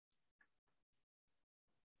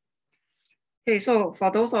Okay, so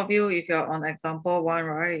for those of you, if you're on example 1,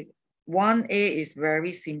 right? 1A is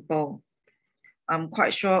very simple. I'm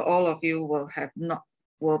quite sure all of you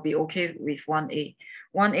will be okay with 1A.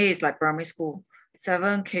 1A is like primary school.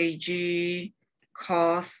 7 kg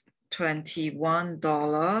cost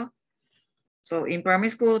 $21. So in primary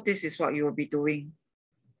school, this is what you will be doing.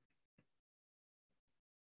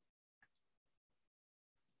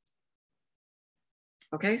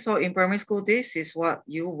 Okay, so in primary school, this is what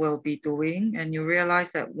you will be doing, and you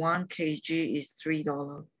realize that 1 kg is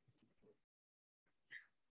 $3.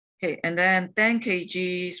 Okay, and then 10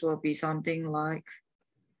 kgs will be something like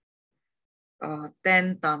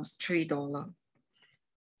 10 times $3.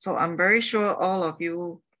 So I'm very sure all of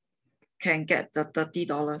you can get the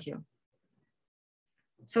 $30 here.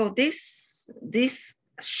 So this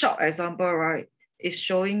short example, right, is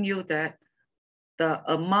showing you that the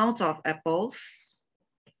amount of apples,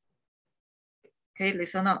 okay,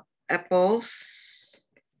 listen up, apples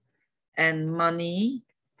and money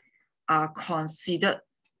are considered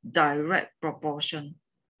direct proportion.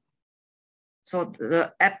 So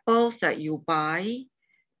the apples that you buy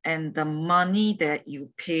and the money that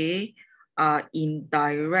you pay are in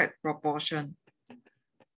direct proportion.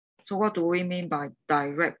 So what do we mean by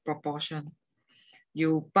direct proportion?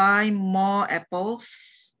 You buy more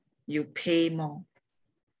apples, you pay more.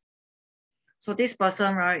 So this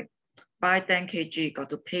person, right, buy 10 kg, got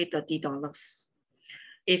to pay $30.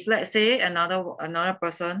 If let's say another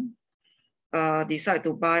person decide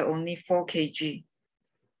to buy only 4 kg,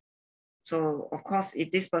 so of course,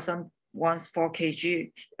 if this person wants 4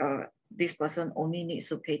 kg, this person only needs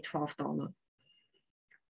to pay $12.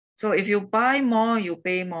 So if you buy more, you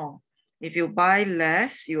pay more. If you buy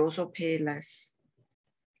less, you also pay less.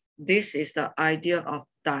 This is the idea of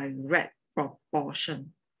direct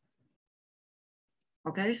proportion.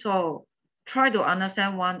 Okay, so try to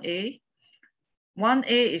understand 1A.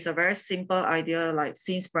 1A is a very simple idea, like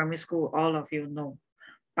since primary school, all of you know.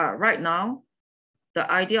 But right now, the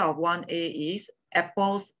idea of 1A is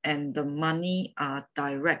apples and the money are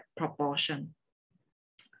direct proportion.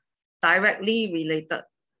 Directly related.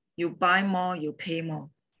 You buy more, you pay more.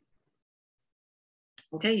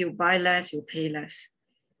 Okay, you buy less, you pay less.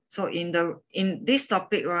 So in this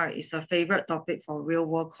topic, right, is a favorite topic for real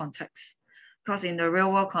world context. Because in the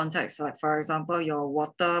real world context, like for example, your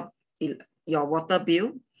water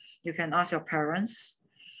bill, you can ask your parents.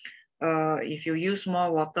 If you use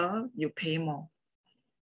more water, you pay more.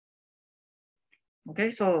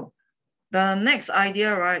 Okay, so the next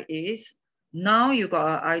idea, right, is now you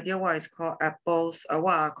got an idea what is called apples,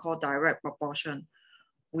 what are called direct proportion.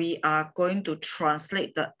 We are going to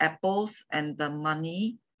translate the apples and the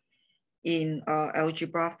money in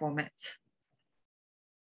algebra format.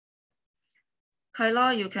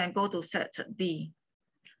 Kyla, you can go to set B.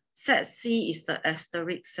 Set C is the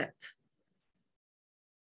asterisk set.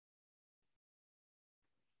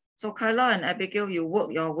 So Kyla and Abigail, you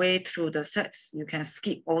work your way through the sets. You can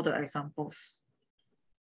skip all the examples.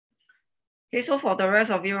 Okay, so for the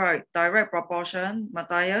rest of you, right, direct proportion,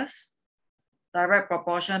 Matthias, direct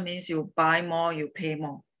proportion means you buy more, you pay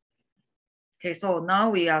more. Okay, so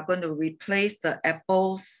now we are going to replace the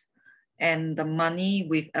apples and the money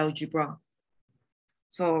with algebra.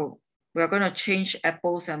 So we're going to change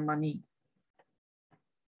apples and money.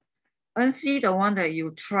 NC, the one that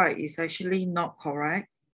you tried is actually not correct.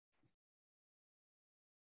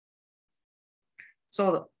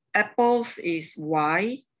 So apples is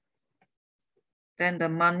Y, then the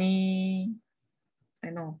money,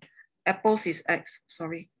 apples is X,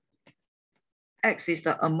 sorry. X is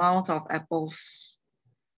the amount of apples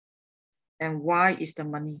and Y is the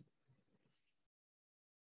money.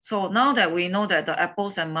 So now that we know that the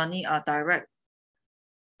apples and money are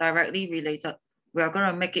directly related, we are going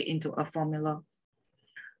to make it into a formula.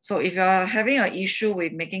 So if you are having an issue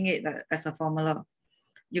with making it as a formula,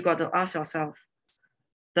 you got to ask yourself,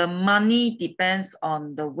 the money depends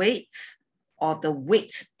on the weight or the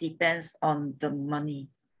weight depends on the money?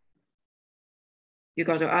 You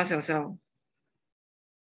got to ask yourself.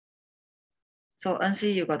 So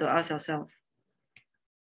NC, you got to ask yourself,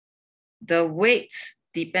 the weight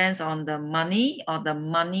depends on the money or the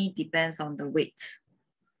money depends on the weight?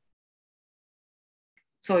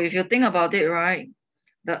 So if you think about it, right,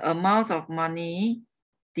 the amount of money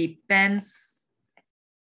depends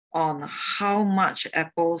on how much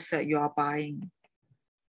apples that you are buying.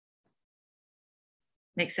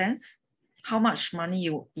 Make sense? How much money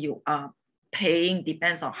you are paying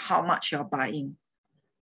depends on how much you're buying.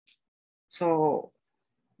 So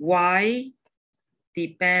Y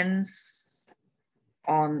depends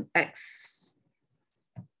on X.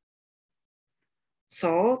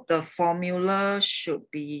 So the formula should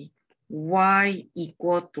be y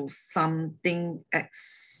equal to something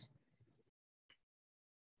x.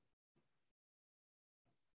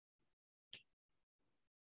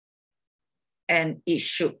 And it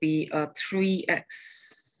should be a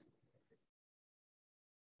 3x.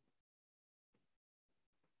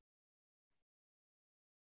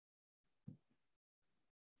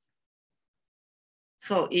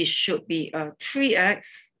 So it should be a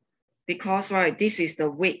 3x because, right, this is the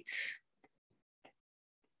weight.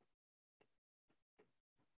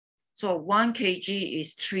 So 1 kg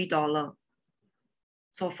is $3.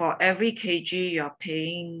 So for every kg, you're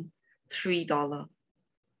paying $3.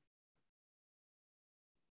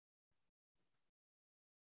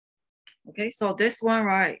 Okay, so this one,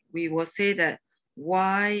 right, we will say that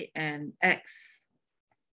y and x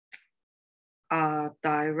are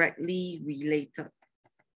directly related.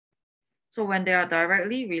 So when they are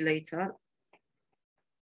directly related,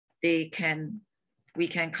 we can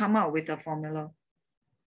come up with a formula.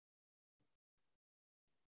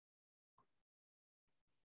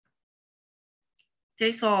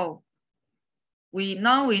 Okay, so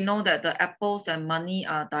now we know that the apples and money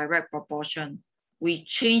are direct proportion. We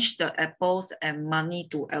change the apples and money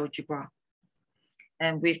to algebra.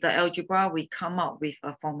 And with the algebra, we come up with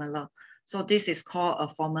a formula. So this is called a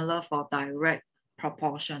formula for direct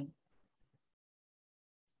proportion.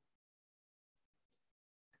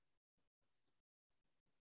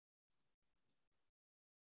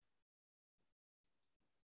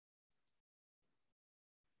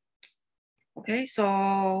 Okay,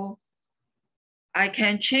 so I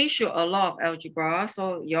can change you a lot of algebra,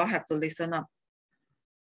 so you all have to listen up.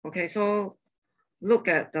 Okay, so look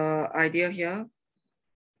at the idea here.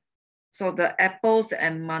 So the apples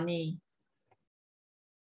and money.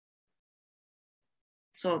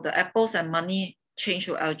 So the apples and money change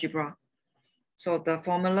to algebra. So the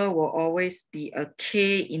formula will always be a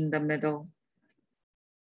K in the middle.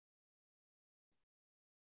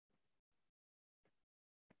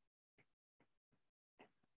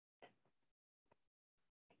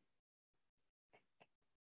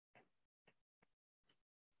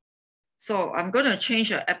 So I'm going to change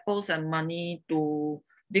the apples and money to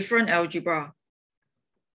different algebra.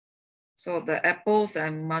 So the apples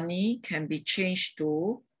and money can be changed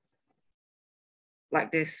to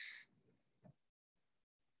like this.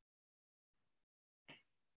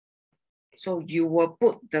 So you will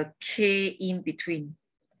put the K in between.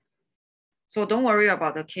 So don't worry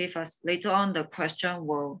about the K first. Later on, the question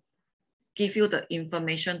will give you the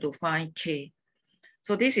information to find K.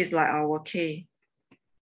 So this is like our K.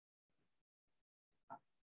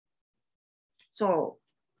 So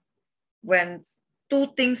when two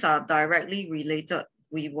things are directly related,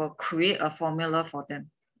 we will create a formula for them.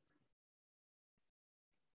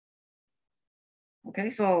 Okay,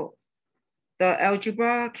 so the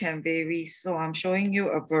algebra can vary. So I'm showing you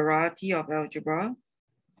a variety of algebra.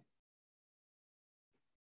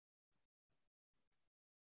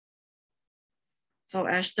 So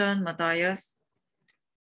Ashton, Matthias,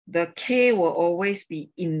 the K will always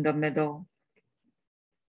be in the middle.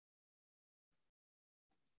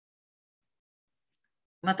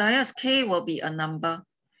 Matthias, K will be a number.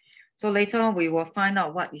 So later on, we will find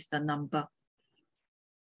out what is the number.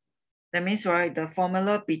 That means, right, the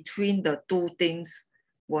formula between the two things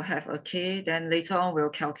will have a K, then later on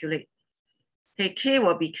we'll calculate. Okay, K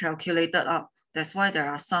will be calculated up. That's why there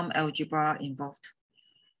are some algebra involved.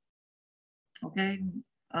 Okay,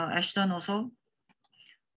 Ashton also.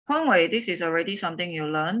 Kwang Wei, this is already something you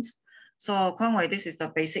learned. So Kwang Wei, this is the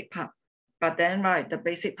basic part. But then, right, the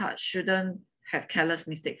basic part shouldn't have careless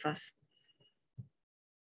mistake first.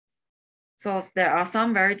 So there are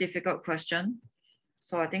some very difficult questions.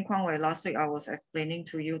 So I think Kwang Wei, last week I was explaining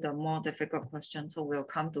to you the more difficult question. So we'll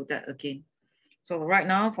come to that again. So right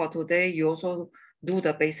now for today, you also do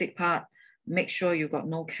the basic part. Make sure you got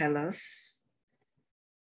no careless.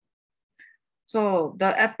 So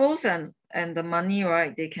the apples and the money,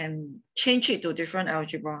 right, they can change it to different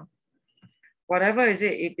algebra. Whatever is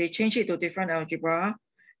it, if they change it to different algebra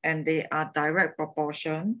and they are direct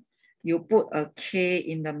proportion, you put a K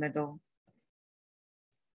in the middle.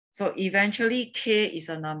 So eventually K is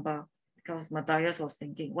a number because Matthias was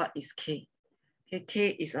thinking, what is K? Okay, K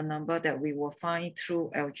is a number that we will find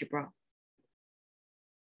through algebra.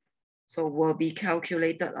 So will be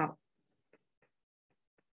calculated out.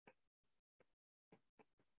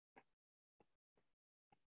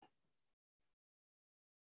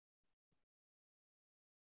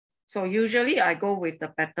 So usually I go with the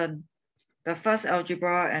pattern, the first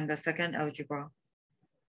algebra and the second algebra.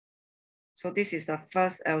 So this is the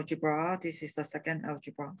first algebra, this is the second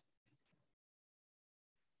algebra.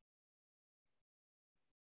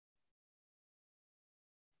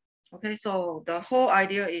 Okay, so the whole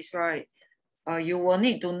idea is, right, you will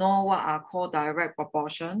need to know what are called direct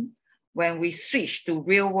proportion. When we switch to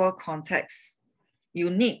real world context, you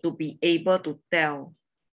need to be able to tell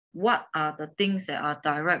what are the things that are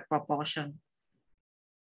direct proportion.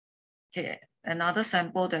 Okay, another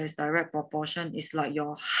sample that is direct proportion is like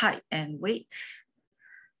your height and weight.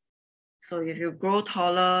 So if you grow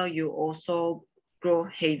taller, you also grow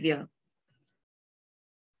heavier.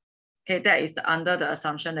 Okay, that is under the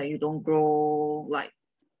assumption that you don't grow, like,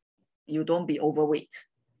 you don't be overweight.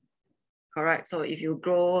 Correct. So if you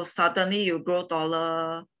grow, suddenly you grow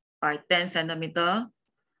taller by 10 centimeter,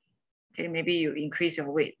 okay, maybe you increase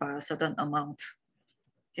your weight by a certain amount.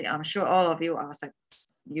 Okay, I'm sure all of you are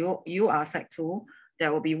you are Sec 2.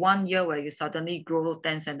 There will be 1 year where you suddenly grow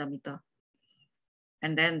 10 centimeter.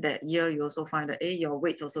 And then that year you also find that your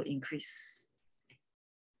weight also increase.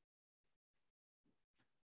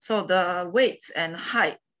 So the weight and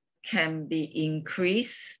height can be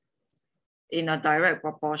increased in a direct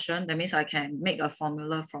proportion. That means I can make a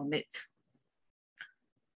formula from it.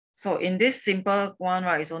 So in this simple one,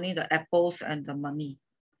 right, it's only the apples and the money.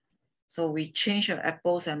 So we change the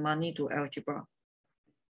apples and money to algebra.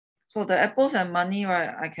 So the apples and money,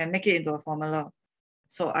 right, I can make it into a formula.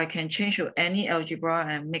 So I can change to any algebra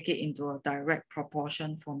and make it into a direct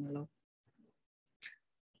proportion formula.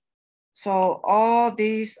 So all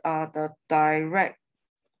these are the direct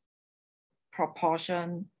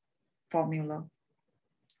proportion formula.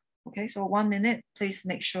 Okay, so 1 minute, please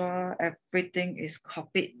make sure everything is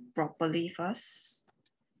copied properly first.